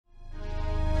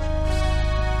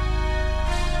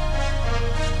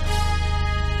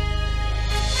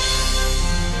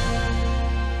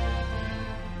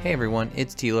Hey everyone,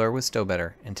 it's Taylor with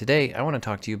STOBETTER, and today I want to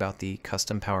talk to you about the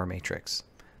Custom Power Matrix.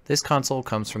 This console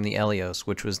comes from the Eleos,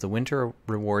 which was the winter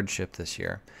reward ship this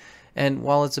year. And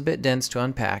while it's a bit dense to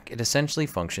unpack, it essentially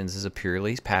functions as a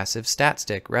purely passive stat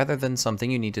stick rather than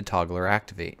something you need to toggle or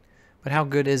activate. But how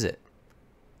good is it?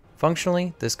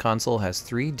 Functionally, this console has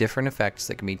 3 different effects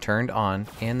that can be turned on,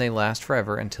 and they last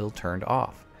forever until turned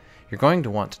off. You're going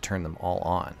to want to turn them all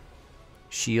on.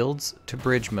 Shields to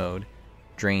bridge mode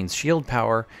drains shield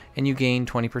power, and you gain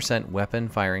 20% weapon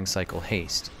firing cycle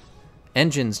haste.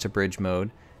 Engines to bridge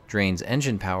mode drains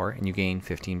engine power, and you gain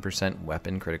 15%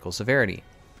 weapon critical severity.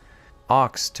 Aux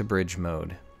to bridge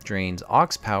mode drains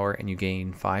aux power, and you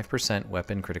gain 5%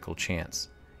 weapon critical chance.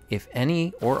 If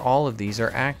any or all of these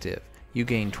are active, you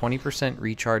gain 20%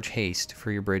 recharge haste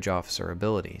for your bridge officer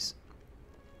abilities.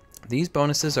 These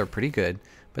bonuses are pretty good,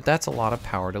 but that's a lot of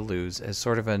power to lose as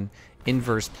sort of an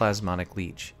inverse plasmonic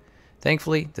leech.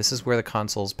 Thankfully, this is where the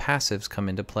console's passives come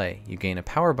into play. You gain a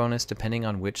power bonus depending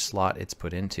on which slot it's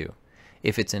put into.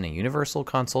 If it's in a universal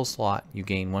console slot, you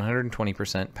gain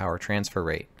 120% power transfer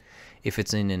rate. If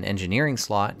it's in an engineering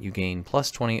slot, you gain plus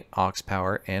 20 aux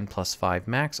power and plus 5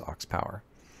 max aux power.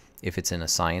 If it's in a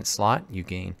science slot, you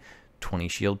gain 20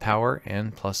 shield power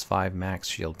and plus 5 max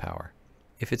shield power.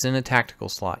 If it's in a tactical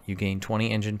slot, you gain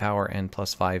 20 engine power and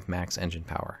plus 5 max engine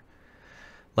power.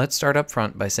 Let's start up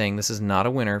front by saying this is not a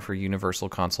winner for universal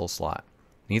console slot.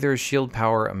 Neither is shield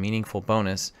power a meaningful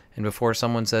bonus, and before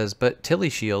someone says, but Tilly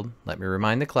shield, let me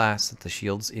remind the class that the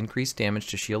shield's increased damage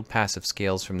to shield passive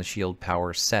scales from the shield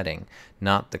power setting,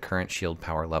 not the current shield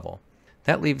power level.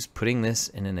 That leaves putting this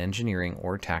in an engineering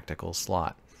or tactical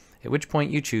slot, at which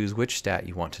point you choose which stat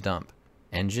you want to dump,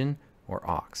 engine or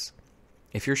aux.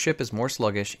 If your ship is more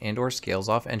sluggish and or scales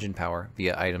off engine power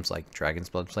via items like Dragon's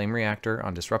Blood Flame Reactor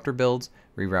on Disruptor builds,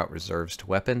 reroute reserves to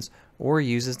weapons, or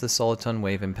uses the Soliton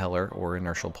Wave Impeller or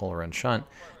Inertial Polar and Shunt,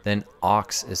 then aux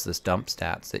is the dump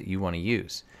stats that you want to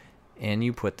use, and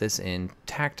you put this in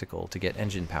tactical to get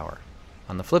engine power.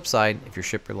 On the flip side, if your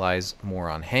ship relies more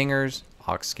on hangars,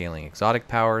 aux scaling exotic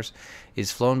powers,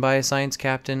 is flown by a science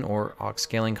captain, or aux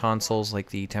scaling consoles like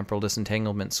the Temporal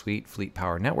Disentanglement Suite Fleet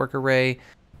Power Network Array,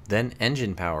 then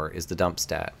engine power is the dump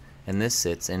stat, and this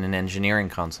sits in an engineering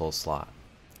console slot.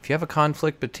 If you have a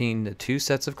conflict between the 2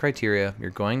 sets of criteria, you're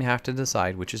going to have to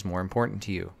decide which is more important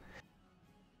to you.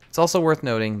 It's also worth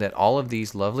noting that all of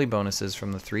these lovely bonuses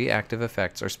from the 3 active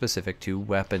effects are specific to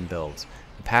weapon builds.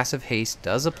 The passive haste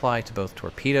does apply to both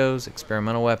torpedoes,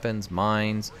 experimental weapons,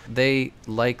 mines. They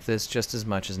like this just as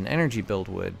much as an energy build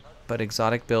would, but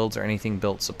exotic builds or anything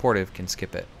built supportive can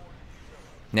skip it.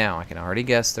 Now, I can already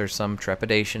guess there's some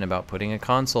trepidation about putting a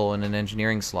console in an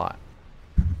engineering slot.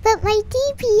 But my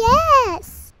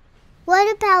DPS!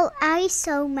 What about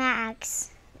ISO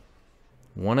max?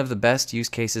 One of the best use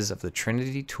cases of the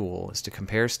Trinity tool is to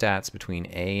compare stats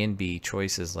between A and B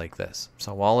choices like this.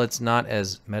 So while it's not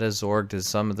as meta-zorged as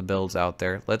some of the builds out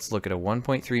there, let's look at a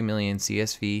 1.3 million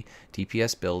CSV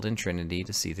DPS build in Trinity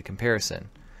to see the comparison.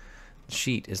 The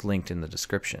sheet is linked in the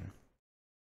description.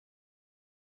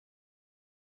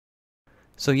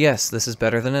 So yes, this is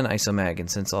better than an isomag, and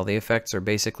since all the effects are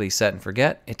basically set and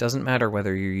forget, it doesn't matter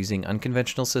whether you're using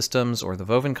unconventional systems or the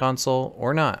Woven console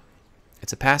or not.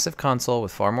 It's a passive console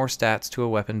with far more stats to a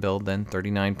weapon build than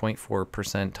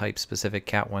 39.4% type-specific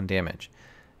Cat 1 damage,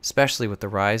 especially with the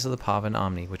rise of the Pavan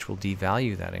Omni, which will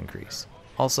devalue that increase.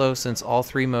 Also, since all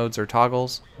 3 modes are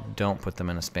toggles, don't put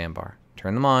them in a spam bar.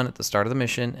 Turn them on at the start of the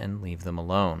mission and leave them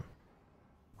alone.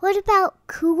 What about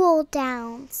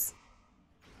cooldowns?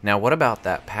 Now what about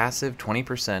that passive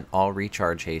 20% all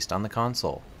recharge haste on the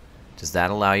console? Does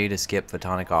that allow you to skip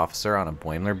Photonic Officer on a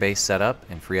Boimler-based setup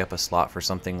and free up a slot for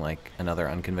something like another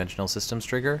unconventional systems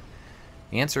trigger?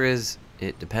 The answer is,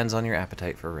 it depends on your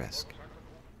appetite for risk.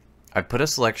 I've put a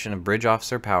selection of bridge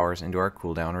officer powers into our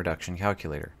cooldown reduction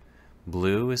calculator.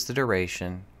 Blue is the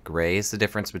duration, gray is the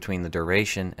difference between the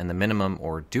duration and the minimum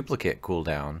or duplicate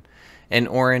cooldown, and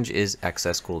orange is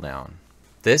excess cooldown.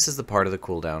 This is the part of the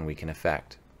cooldown we can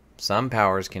affect. Some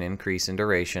powers can increase in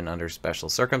duration under special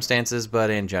circumstances,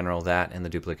 but in general that and the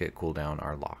duplicate cooldown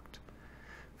are locked.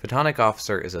 Photonic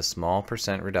Officer is a small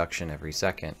percent reduction every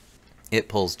second. It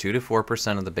pulls 2 to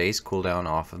 4% of the base cooldown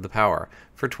off of the power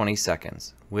for 20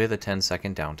 seconds, with a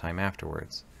 10-second downtime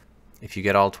afterwards. If you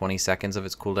get all 20 seconds of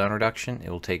its cooldown reduction,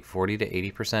 it will take 40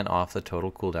 to 80% off the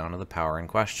total cooldown of the power in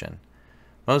question.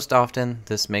 Most often,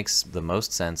 this makes the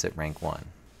most sense at rank 1.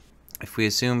 If we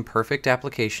assume perfect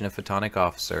application of Photonic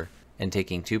Officer and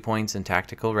taking 2 points in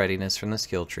tactical readiness from the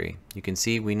skill tree, you can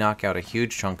see we knock out a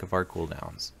huge chunk of our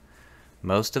cooldowns.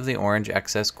 Most of the orange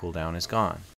excess cooldown is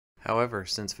gone. However,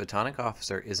 since Photonic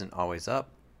Officer isn't always up,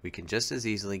 we can just as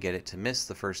easily get it to miss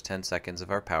the first 10 seconds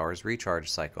of our power's recharge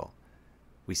cycle.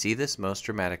 We see this most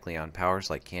dramatically on powers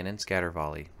like Cannon Scatter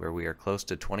Volley, where we are close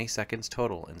to 20 seconds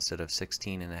total instead of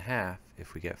 16.5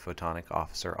 if we get Photonic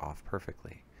Officer off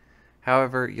perfectly.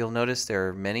 However, you'll notice there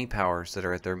are many powers that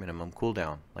are at their minimum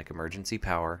cooldown, like Emergency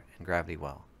Power and Gravity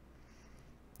Well.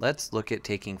 Let's look at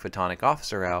taking Photonic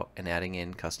Officer out and adding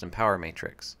in Custom Power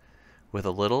Matrix. With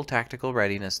a little tactical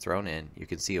readiness thrown in, you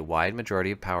can see a wide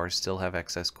majority of powers still have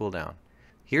excess cooldown.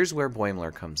 Here's where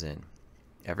Boimler comes in.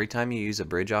 Every time you use a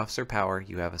Bridge Officer power,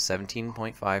 you have a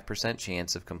 17.5%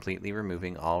 chance of completely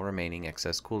removing all remaining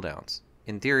excess cooldowns.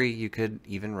 In theory, you could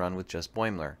even run with just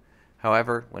Boimler.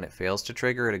 However, when it fails to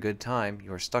trigger at a good time,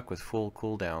 you are stuck with full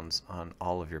cooldowns on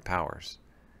all of your powers.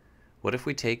 What if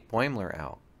we take Boimler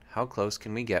out? How close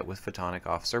can we get with Photonic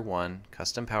Officer 1,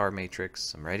 Custom Power Matrix,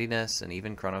 some Readiness, and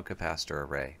even Chronocapacitor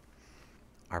Array?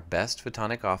 Our best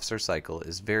Photonic Officer cycle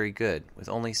is very good, with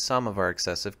only some of our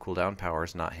excessive cooldown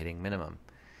powers not hitting minimum.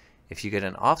 If you get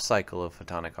an off cycle of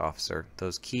Photonic Officer,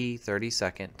 those key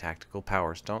 30-second tactical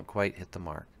powers don't quite hit the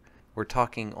mark. We're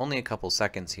talking only a couple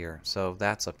seconds here, so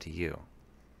that's up to you.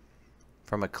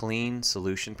 From a clean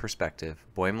solution perspective,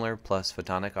 Boimler plus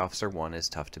Photonic Officer 1 is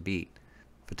tough to beat.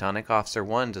 Photonic Officer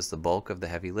 1 does the bulk of the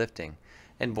heavy lifting,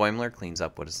 and Boimler cleans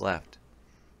up what is left.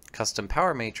 Custom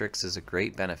Power Matrix is a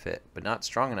great benefit, but not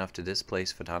strong enough to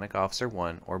displace Photonic Officer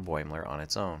 1 or Boimler on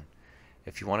its own.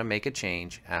 If you want to make a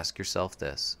change, ask yourself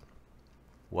this.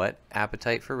 What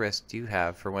appetite for risk do you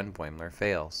have for when Boimler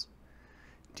fails?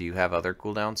 Do you have other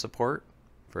cooldown support?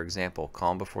 For example,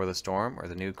 Calm Before the Storm or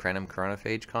the new Krenim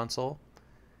Chronophage console?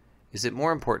 Is it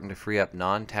more important to free up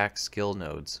non-tax skill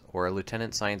nodes or a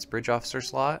Lieutenant Science Bridge Officer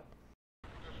slot?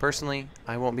 Personally,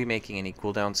 I won't be making any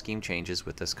cooldown scheme changes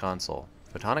with this console.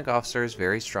 Photonic Officer is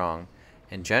very strong,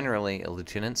 and generally a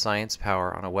Lieutenant Science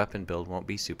power on a weapon build won't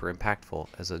be super impactful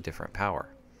as a different power.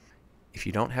 If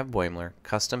you don't have Boimler,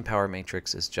 Custom Power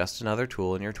Matrix is just another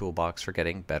tool in your toolbox for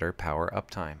getting better power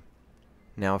uptime.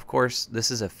 Now, of course, this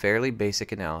is a fairly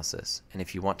basic analysis, and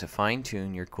if you want to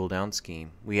fine-tune your cooldown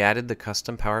scheme, we added the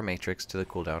Custom Power Matrix to the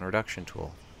cooldown reduction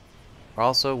tool. We're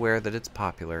also aware that it's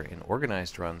popular in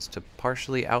organized runs to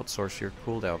partially outsource your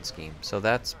cooldown scheme, so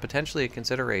that's potentially a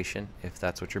consideration if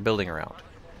that's what you're building around.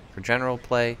 For general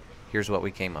play, here's what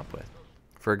we came up with.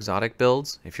 For exotic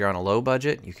builds, if you're on a low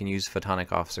budget, you can use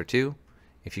Photonic Officer 2.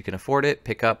 If you can afford it,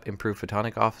 pick up Improved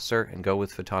Photonic Officer and go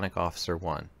with Photonic Officer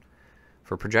 1.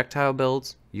 For projectile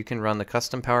builds, you can run the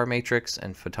Custom Power Matrix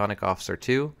and Photonic Officer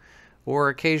 2, or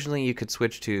occasionally you could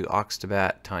switch to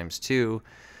Oxtobat times 2,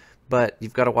 but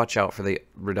you've got to watch out for the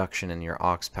reduction in your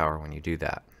Ox power when you do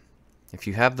that. If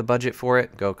you have the budget for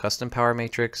it, go Custom Power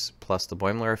Matrix plus the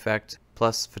Boimler effect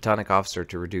plus Photonic Officer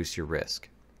to reduce your risk.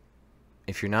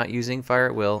 If you're not using Fire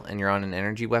at Will and you're on an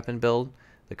energy weapon build,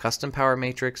 the Custom Power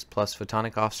Matrix plus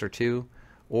Photonic Officer 2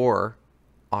 or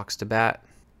Oxtobat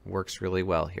works really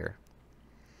well here.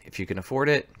 If you can afford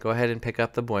it, go ahead and pick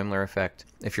up the Boimler effect.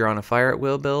 If you're on a Fire at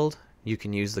Will build, you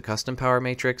can use the Custom Power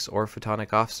Matrix or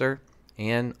Photonic Officer,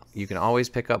 and you can always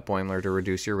pick up Boimler to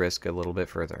reduce your risk a little bit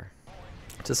further.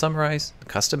 To summarize, the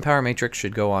Custom Power Matrix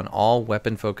should go on all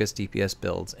weapon-focused DPS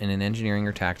builds in an engineering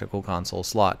or tactical console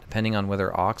slot, depending on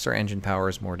whether aux or engine power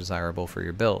is more desirable for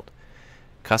your build.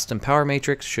 Custom Power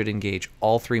Matrix should engage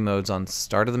all three modes on the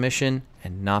start of the mission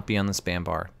and not be on the spam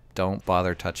bar. Don't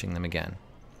bother touching them again.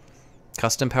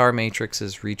 Custom Power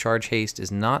Matrix's recharge haste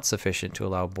is not sufficient to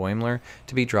allow Boimler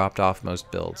to be dropped off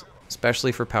most builds,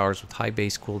 especially for powers with high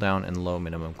base cooldown and low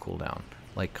minimum cooldown,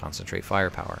 like Concentrate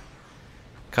Firepower.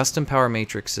 Custom Power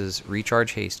Matrix's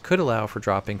recharge haste could allow for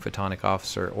dropping Photonic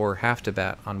Officer or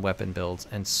Half-to-Bat on weapon builds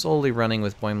and solely running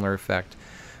with Boimler effect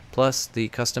plus the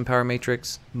Custom Power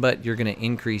Matrix, but you're going to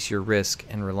increase your risk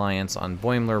and reliance on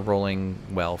Boimler rolling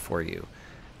well for you.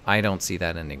 I don't see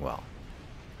that ending well.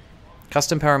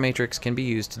 Custom Power Matrix can be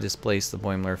used to displace the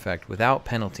Boimler effect without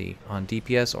penalty on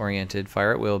DPS-oriented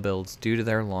Fire at Will builds due to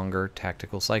their longer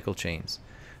tactical cycle chains.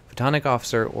 Photonic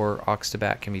Officer or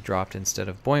Oxtobat can be dropped instead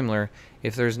of Boimler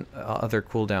if there's other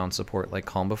cooldown support like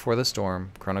Calm Before the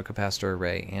Storm, Chronocapacitor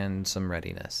Array, and some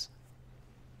Readiness.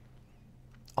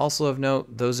 Also of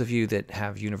note, those of you that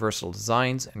have universal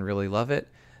designs and really love it,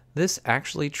 this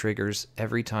actually triggers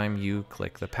every time you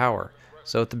click the power.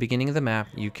 So at the beginning of the map,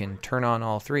 you can turn on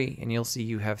all three and you'll see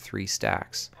you have 3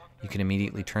 stacks. You can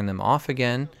immediately turn them off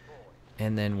again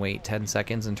and then wait 10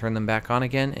 seconds and turn them back on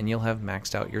again, and you'll have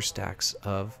maxed out your stacks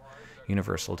of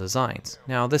universal designs.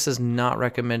 Now, this is not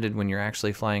recommended when you're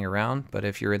actually flying around, but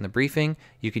if you're in the briefing,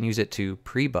 you can use it to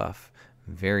pre-buff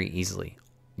very easily.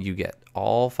 You get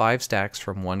all 5 stacks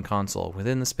from one console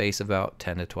within the space of about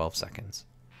 10 to 12 seconds.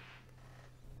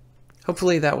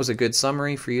 Hopefully that was a good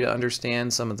summary for you to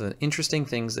understand some of the interesting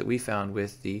things that we found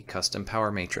with the custom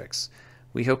power matrix.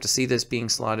 We hope to see this being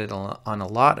slotted on a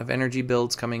lot of energy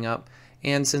builds coming up,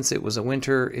 and since it was a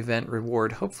winter event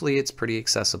reward, hopefully it's pretty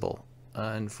accessible.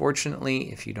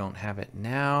 Unfortunately, if you don't have it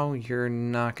now, you're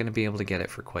not going to be able to get it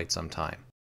for quite some time.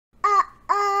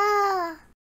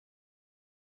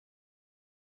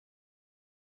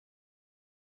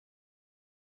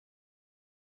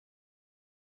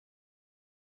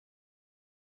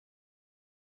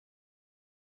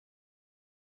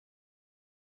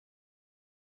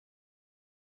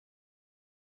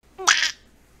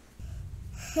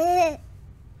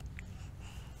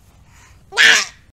 Nah.